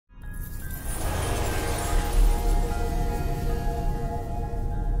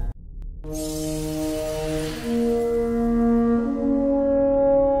Hey,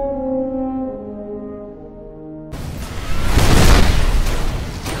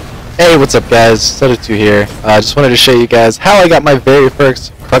 what's up guys, SUDDOTH here. Just wanted to show you guys how I got my very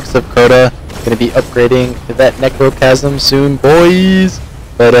first Crux of Crota. Gonna be upgrading to that Necrochasm soon, boys!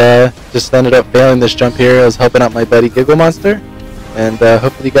 But just ended up failing this jump here. I was helping out my buddy Giggle Monster. And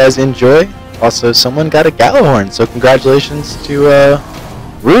hopefully you guys enjoy. Also, someone got a Gallahorn, so congratulations to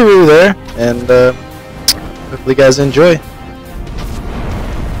Ruru there. And hopefully you guys enjoy.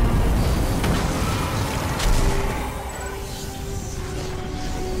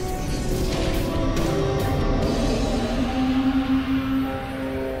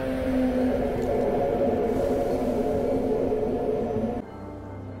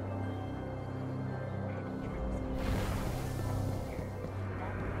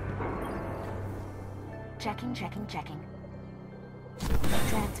 Checking.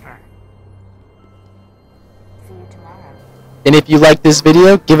 Transfer. See you tomorrow. And if you like this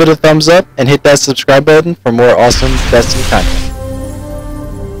video, give it a thumbs up and hit that subscribe button for more awesome Destiny content.